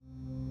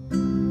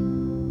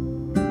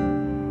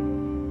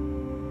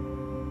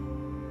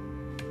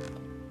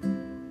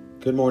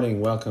Good morning.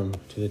 Welcome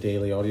to the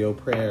Daily Audio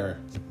Prayer.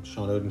 I'm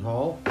Sean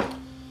Odenhall,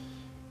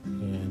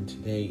 and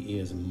today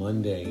is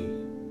Monday,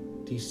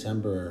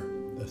 December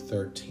the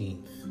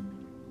 13th.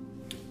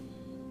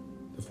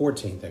 The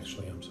 14th,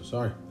 actually. I'm so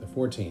sorry. The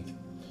 14th.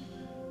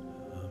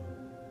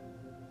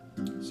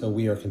 So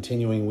we are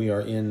continuing. We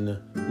are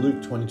in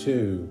Luke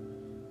 22,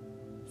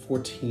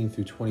 14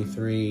 through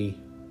 23,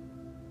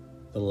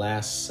 the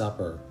Last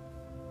Supper.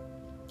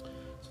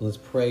 So let's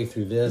pray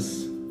through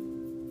this.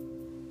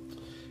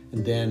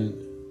 And then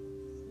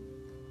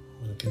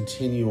we'll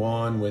continue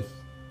on with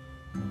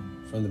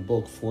from the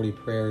book 40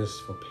 Prayers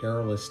for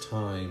Perilous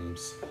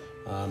Times.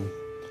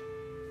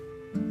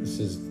 This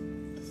is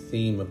the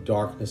theme of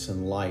darkness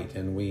and light,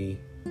 and we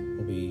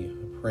will be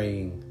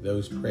praying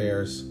those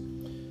prayers.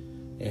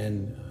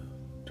 And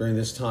during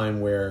this time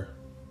where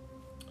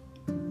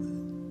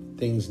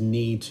things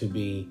need to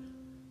be,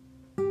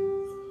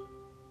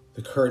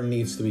 the curtain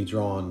needs to be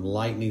drawn,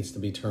 light needs to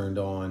be turned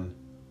on,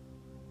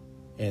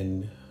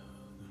 and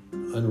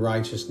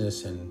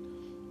unrighteousness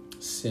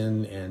and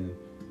sin and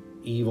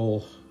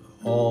evil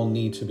all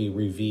need to be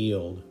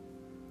revealed.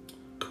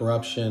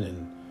 Corruption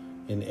and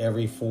in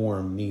every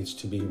form needs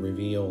to be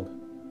revealed.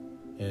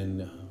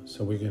 And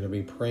so we're going to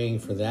be praying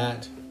for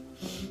that.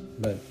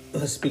 But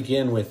let's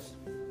begin with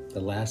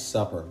the Last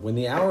Supper. When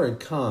the hour had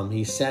come,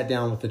 he sat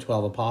down with the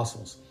 12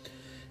 apostles.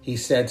 He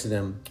said to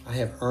them, I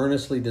have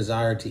earnestly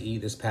desired to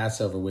eat this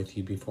Passover with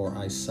you before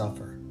I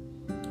suffer.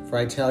 For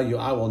I tell you,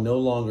 I will no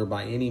longer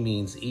by any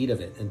means eat of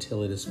it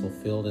until it is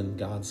fulfilled in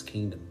God's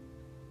kingdom.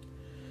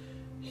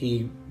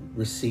 He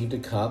received a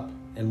cup,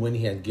 and when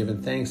he had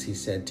given thanks, he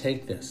said,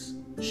 Take this,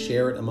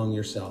 share it among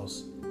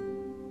yourselves.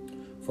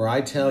 For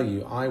I tell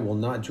you, I will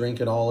not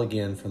drink it all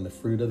again from the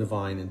fruit of the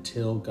vine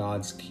until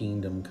God's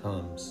kingdom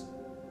comes.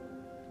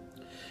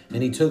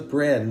 And he took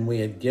bread, and when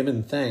he had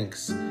given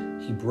thanks,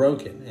 he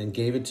broke it and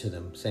gave it to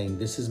them, saying,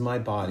 This is my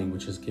body,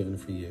 which is given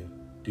for you.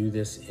 Do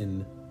this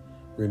in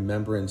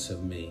remembrance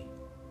of me.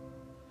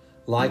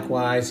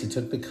 Likewise, he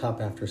took the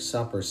cup after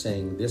supper,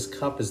 saying, This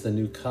cup is the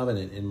new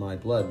covenant in my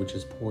blood, which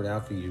is poured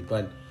out for you.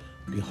 But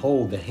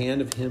behold, the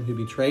hand of him who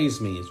betrays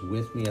me is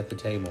with me at the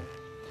table.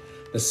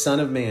 The Son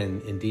of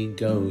Man indeed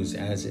goes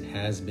as it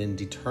has been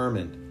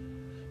determined,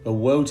 but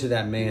woe to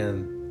that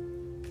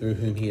man through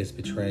whom he is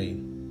betrayed.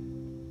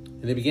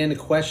 And they began to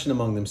question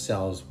among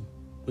themselves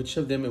which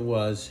of them it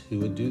was who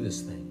would do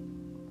this thing.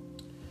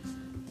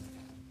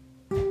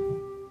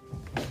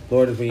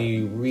 Lord, as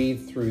we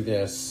read through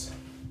this,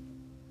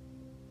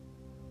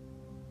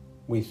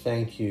 we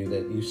thank you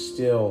that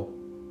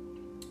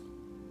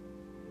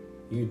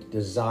you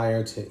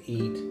desire to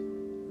eat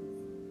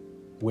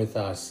with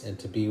us and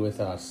to be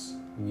with us.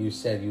 And you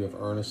said you have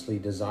earnestly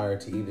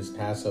desired to eat this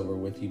Passover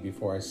with you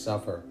before I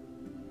suffer.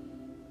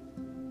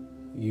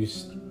 You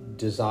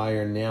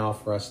desire now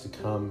for us to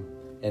come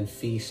and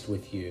feast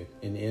with you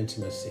in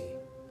intimacy,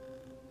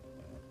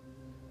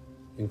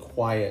 in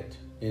quiet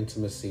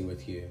intimacy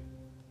with you.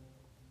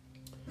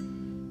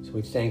 So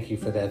we thank you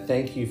for that.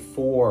 Thank you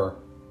for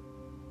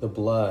the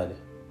blood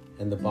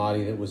and the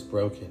body that was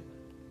broken,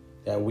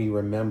 that we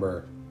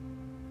remember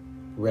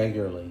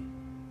regularly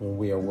when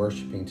we are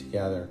worshiping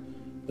together.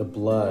 The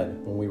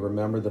blood, when we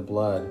remember the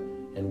blood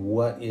and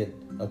what it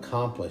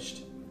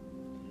accomplished,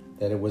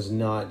 that it was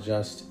not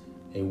just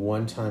a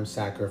one-time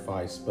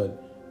sacrifice,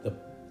 but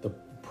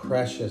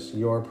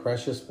your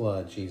precious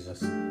blood,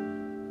 Jesus,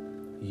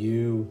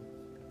 you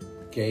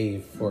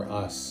gave for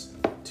us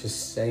to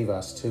save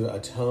us, to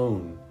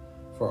atone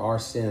for our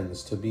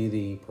sins, to be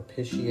the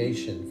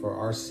propitiation for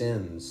our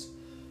sins,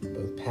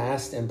 both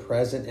past and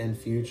present and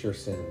future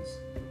sins.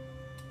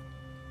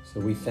 So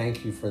we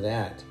thank you for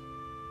that.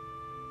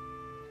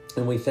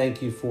 And we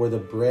thank you for the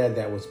bread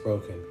that was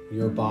broken,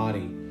 your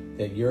body,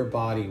 that your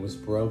body was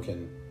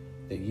broken,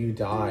 that you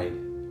died.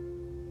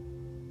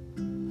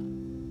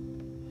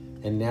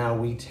 And now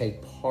we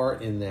take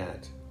part in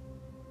that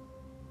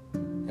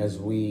as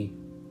we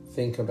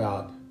think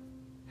about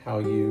how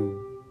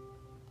you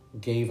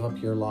gave up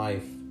your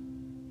life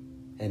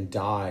and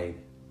died.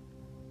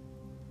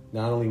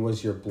 Not only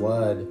was your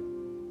blood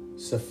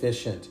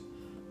sufficient,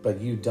 but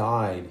you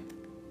died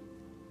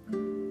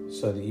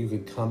so that you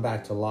could come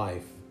back to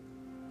life.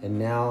 And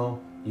now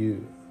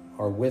you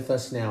are with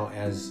us now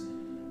as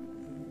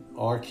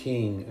our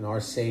King and our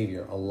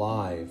Savior,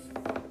 alive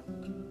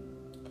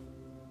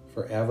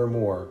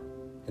forevermore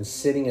and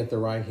sitting at the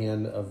right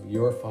hand of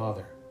your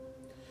Father.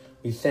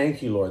 We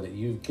thank you, Lord, that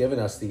you've given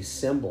us these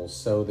symbols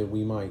so that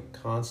we might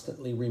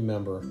constantly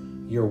remember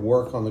your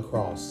work on the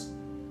cross.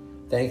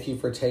 Thank you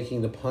for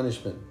taking the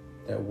punishment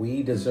that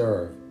we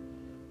deserve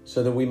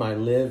so that we might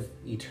live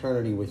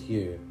eternity with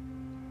you.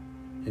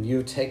 And you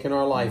have taken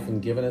our life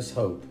and given us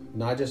hope,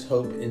 not just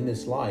hope in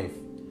this life,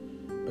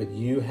 but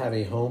you have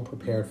a home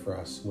prepared for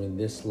us when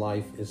this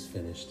life is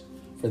finished.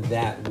 For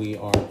that we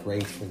are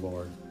grateful,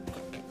 Lord.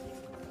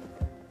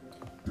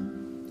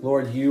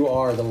 Lord, you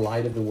are the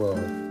light of the world.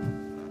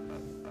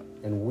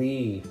 And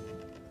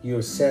you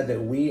have said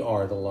that we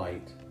are the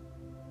light.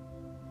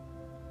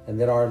 And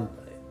that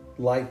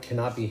light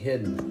cannot be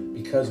hidden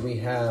because we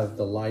have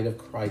the light of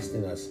Christ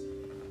in us.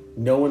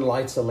 No one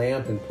lights a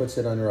lamp and puts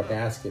it under a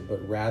basket,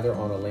 but rather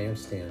on a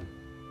lampstand,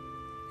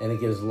 and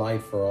it gives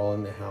light for all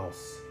in the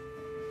house.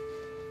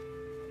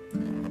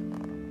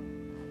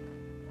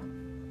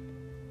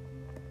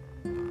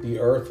 The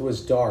earth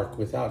was dark,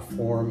 without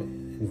form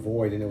and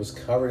void, and it was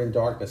covered in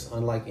darkness,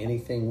 unlike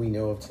anything we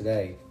know of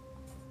today.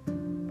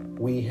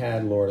 We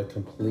had, Lord, a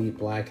complete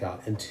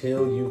blackout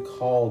until you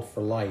called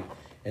for light,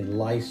 and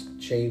light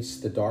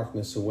chased the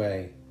darkness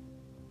away.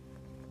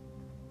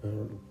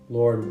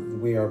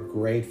 Lord, we are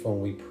grateful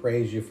and we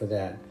praise you for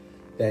that.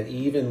 That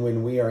even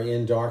when we are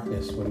in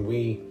darkness, when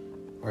we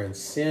are in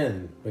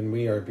sin, when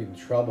we are being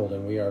troubled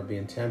and we are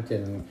being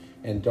tempted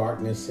and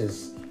darkness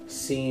is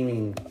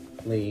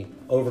seemingly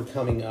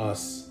overcoming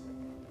us,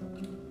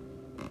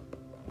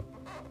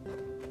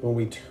 when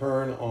we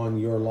turn on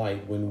your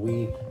light, when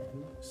we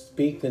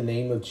speak the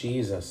name of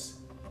Jesus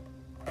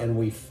and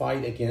we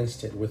fight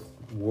against it with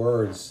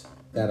words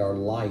that are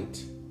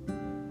light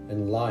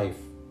and life,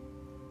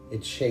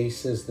 it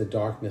chases the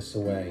darkness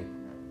away.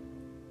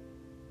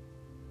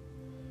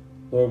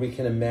 Lord, we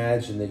can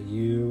imagine that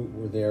you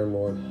were there,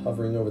 Lord,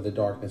 hovering over the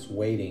darkness,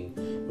 waiting.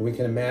 And we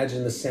can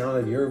imagine the sound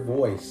of your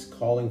voice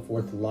calling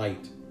forth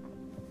light.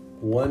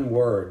 One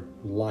word,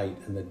 light,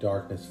 and the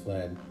darkness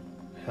fled.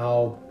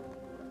 How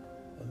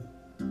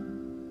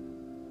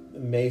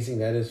amazing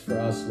that is for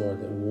us,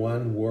 Lord, that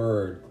one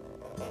word,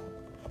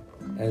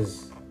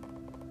 as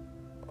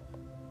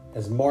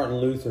Martin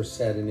Luther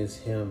said in his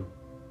hymn,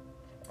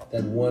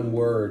 that one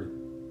word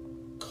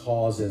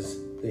causes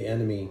the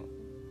enemy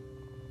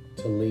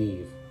to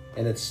leave,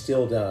 and it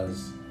still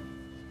does.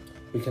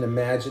 We can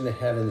imagine the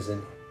heavens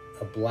in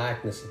a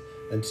blackness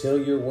until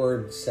your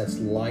word sets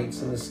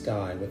lights in the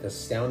sky with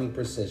astounding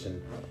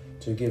precision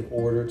to give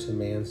order to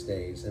man's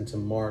days and to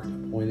mark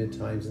appointed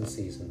times and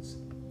seasons.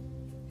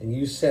 And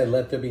you said,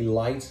 let there be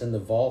lights in the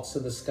vaults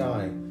of the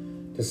sky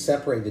to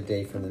separate the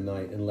day from the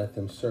night, and let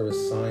them serve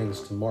as signs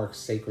to mark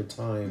sacred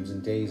times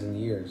and days and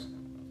years.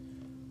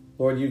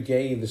 Lord, you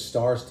gave the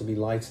stars to be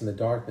lights in the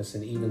darkness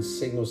and even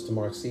signals to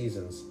mark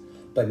seasons.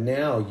 But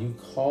now you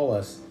call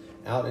us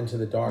out into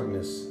the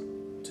darkness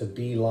to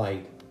be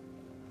light.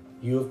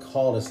 You have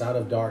called us out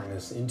of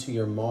darkness into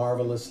your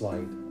marvelous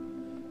light,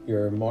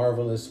 your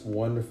marvelous,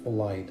 wonderful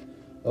light.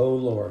 Oh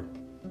Lord,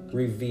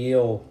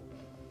 reveal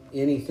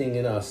anything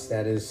in us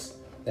that is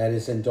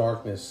in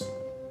darkness.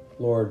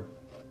 Lord,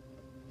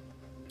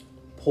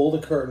 pull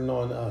the curtain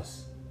on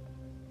us,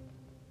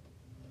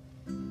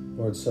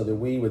 Lord, so that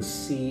we would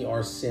see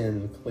our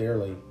sin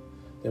clearly,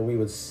 that we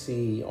would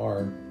see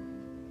our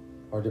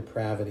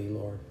depravity,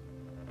 Lord.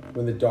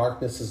 When the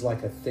darkness is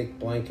like a thick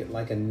blanket,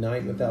 like a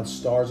night without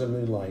stars or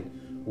moonlight,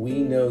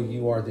 we know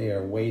you are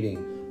there,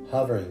 waiting,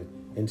 hovering,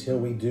 until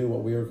we do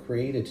what we were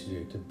created to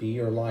do, to be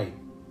your light.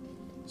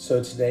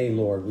 So today,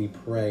 Lord, we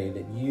pray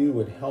that you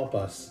would help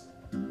us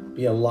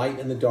be a light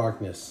in the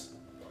darkness.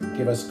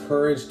 Give us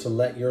courage to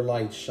let your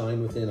light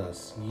shine within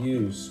us.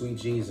 You, sweet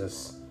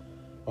Jesus,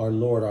 our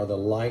Lord, are the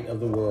light of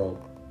the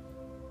world.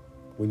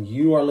 When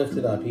you are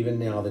lifted up, even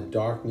now, the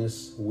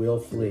darkness will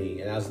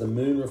flee. And as the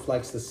moon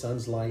reflects the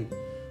sun's light,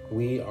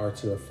 we are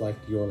to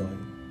reflect your light.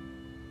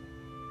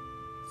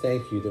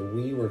 Thank you that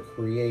we were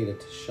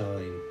created to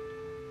shine.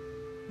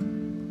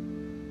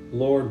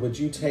 Lord, would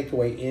you take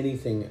away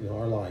anything in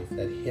our life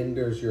that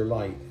hinders your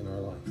light in our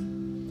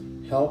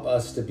life? Help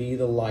us to be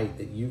the light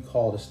that you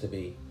called us to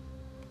be,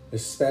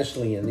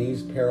 especially in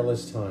these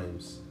perilous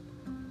times.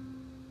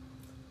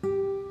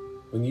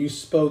 When you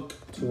spoke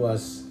to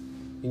us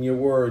in your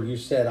word, you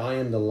said, I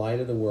am the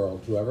light of the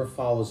world. Whoever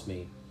follows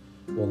me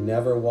will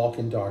never walk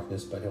in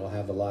darkness, but he will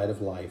have the light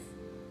of life.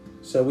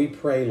 So we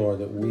pray, Lord,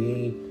 that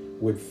we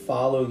would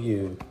follow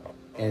you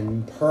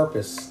and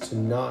purpose to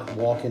not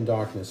walk in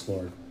darkness,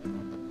 Lord.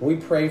 We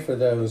pray for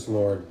those,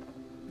 Lord,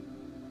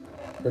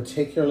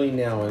 particularly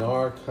now in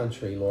our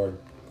country, Lord,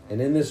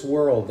 and in this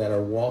world that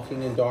are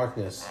walking in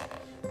darkness,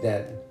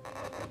 that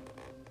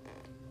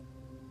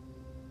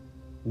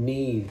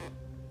need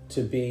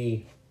to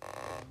be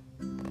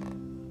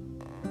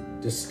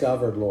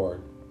discovered,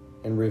 Lord,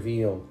 and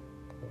revealed.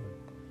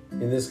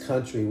 In this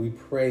country, we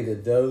pray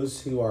that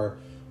those who are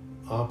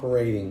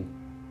operating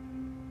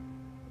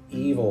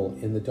evil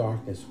in the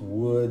darkness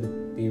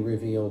would be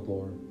revealed,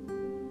 Lord.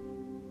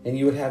 And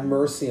you would have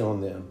mercy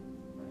on them.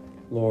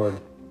 Lord,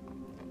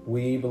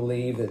 we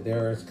believe that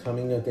there is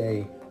coming a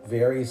day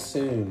very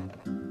soon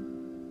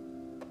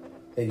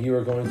that you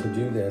are going to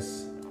do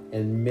this,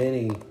 and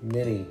many,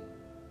 many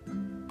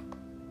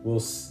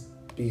will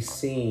be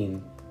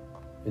seen,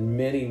 and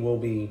many will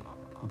be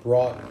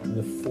brought in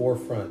the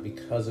forefront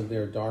because of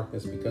their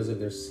darkness, because of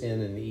their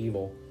sin and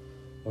evil.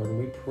 Lord,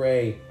 we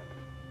pray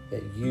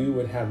that you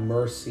would have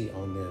mercy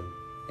on them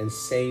and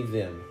save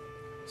them.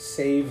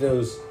 Save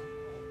those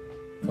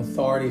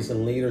authorities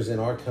and leaders in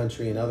our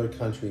country and other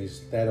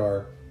countries that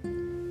are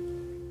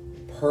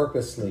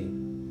purposely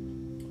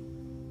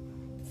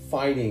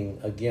fighting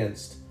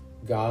against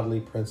godly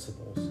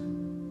principles.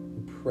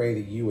 We pray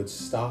that you would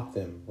stop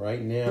them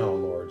right now,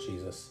 Lord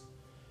Jesus.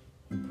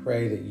 We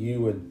pray that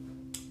you would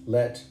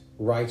let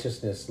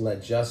righteousness,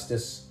 let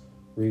justice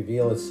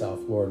reveal itself,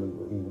 Lord,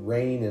 and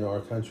reign in our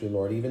country,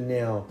 Lord. Even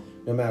now,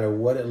 no matter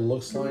what it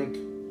looks like,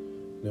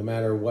 no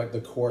matter what the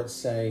courts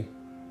say,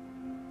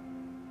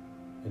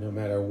 and no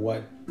matter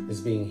what is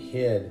being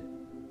hid,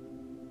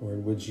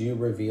 Lord, would you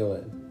reveal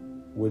it?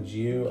 Would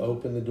you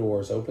open the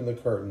doors, open the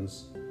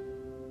curtains,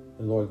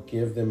 and Lord,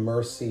 give them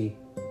mercy,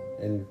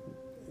 and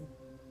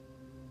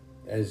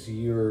as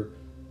you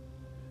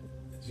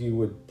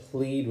would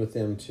plead with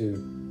them to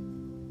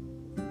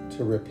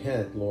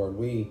repent, Lord,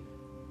 we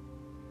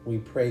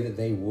pray that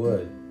they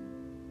would.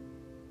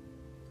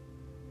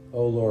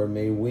 Oh Lord,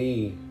 may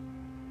we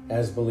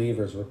as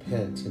believers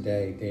repent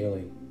today,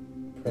 daily.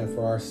 Repent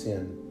for our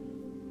sin.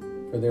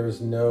 For there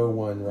is no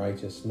one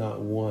righteous, not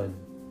one.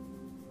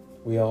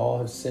 We all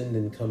have sinned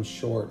and come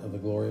short of the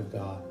glory of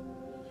God.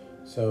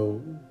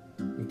 So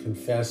we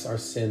confess our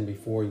sin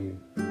before you.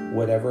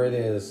 Whatever it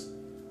is,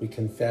 we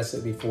confess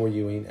it before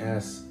you and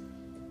ask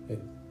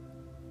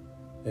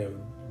that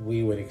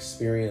we would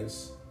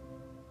experience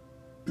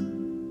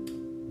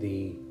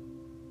the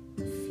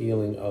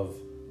feeling of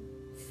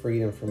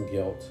freedom from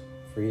guilt,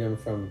 freedom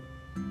from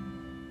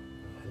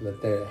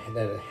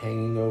that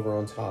hanging over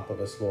on top of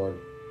us, Lord,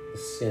 the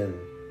sin.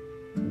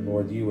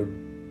 Lord,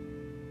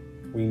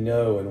 we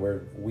know and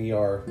we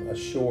are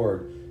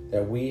assured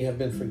that we have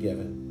been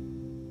forgiven,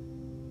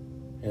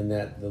 and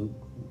that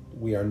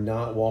we are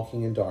not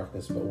walking in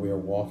darkness, but we are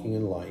walking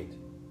in light.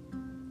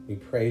 We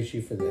praise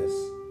you for this,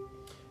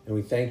 and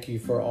we thank you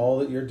for all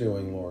that you're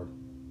doing, Lord.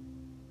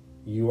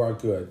 You are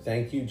good.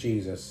 Thank you,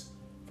 Jesus,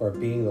 for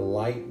being the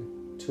light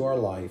to our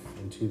life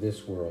and to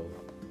this world.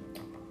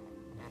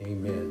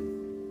 Amen.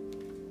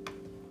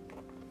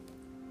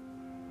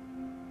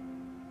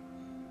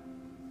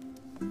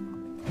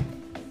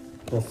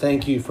 Well,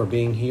 thank you for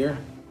being here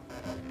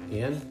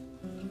again.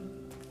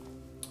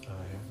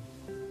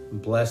 I'm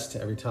blessed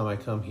every time I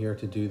come here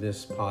to do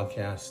this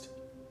podcast.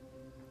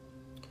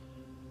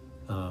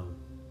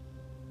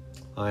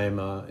 I am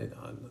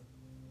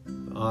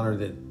honored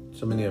that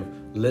so many have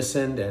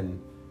listened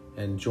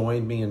and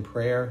joined me in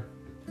prayer,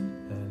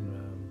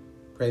 and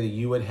pray that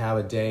you would have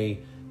a day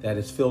that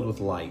is filled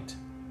with light,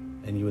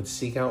 and you would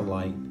seek out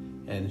light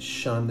and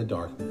shun the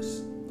darkness.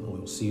 And we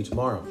will see you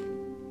tomorrow.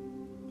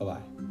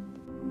 Bye-bye.